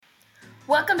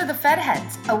Welcome to the Fed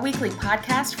Heads, a weekly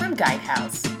podcast from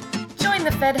Guidehouse. Join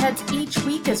the Fed Heads each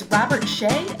week as Robert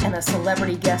Shea and a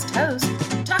celebrity guest host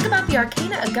talk about the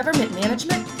arcana of government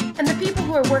management and the people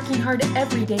who are working hard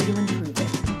every day to improve it.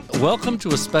 Welcome to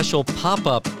a special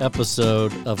pop-up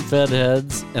episode of Fed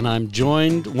Heads, and I'm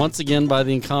joined once again by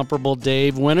the incomparable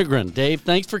Dave Winogren. Dave,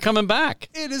 thanks for coming back.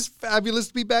 It is fabulous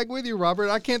to be back with you, Robert.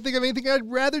 I can't think of anything I'd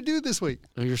rather do this week.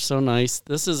 Oh, you're so nice.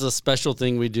 This is a special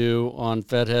thing we do on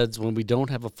Fed Heads when we don't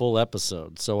have a full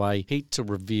episode, so I hate to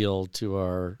reveal to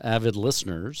our avid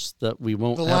listeners that we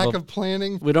won't The have lack of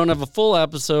planning. We don't have a full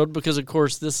episode because, of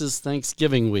course, this is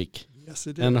Thanksgiving week. Yes,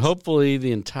 it is. And hopefully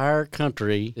the entire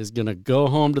country is going to go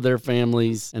home to their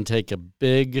families and take a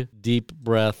big, deep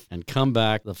breath and come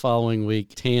back the following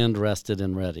week tanned, rested,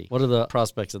 and ready. What are the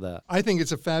prospects of that? I think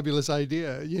it's a fabulous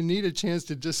idea. You need a chance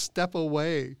to just step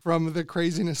away from the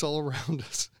craziness all around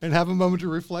us and have a moment to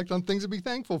reflect on things to be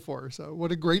thankful for. So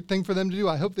what a great thing for them to do.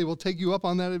 I hope they will take you up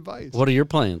on that advice. What are your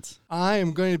plans? I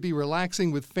am going to be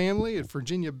relaxing with family at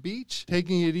Virginia Beach,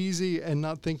 taking it easy and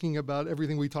not thinking about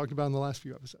everything we talked about in the last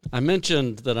few episodes. I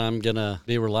mentioned that I'm going to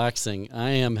be relaxing.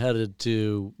 I am headed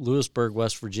to Lewisburg,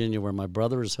 West Virginia, where my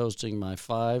brother is hosting my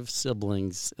 5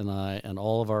 siblings and I and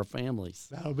all of our families.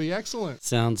 That'll be excellent.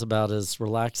 Sounds about as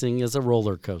relaxing as a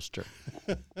roller coaster.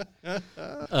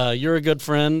 You're a good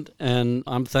friend, and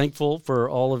I'm thankful for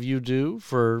all of you do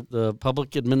for the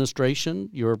public administration,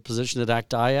 your position at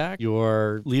ACT-IAC,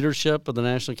 your leadership of the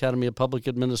National Academy of Public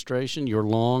Administration, your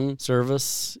long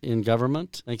service in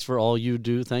government. Thanks for all you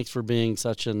do. Thanks for being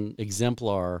such an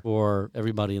exemplar for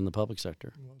everybody in the public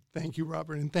sector. Well, thank you,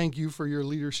 Robert, and thank you for your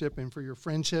leadership and for your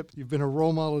friendship. You've been a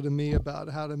role model to me about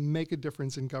how to make a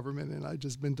difference in government, and I've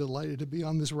just been delighted to be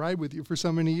on this ride with you for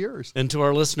so many years. And to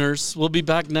our listeners, we'll be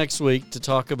back next week to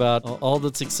talk about all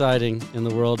that's exciting in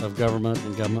the world of government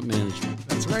and government management.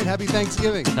 That's right. Happy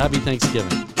Thanksgiving. Happy Thanksgiving.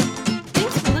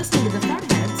 Thanks for listening to the Fed Heads.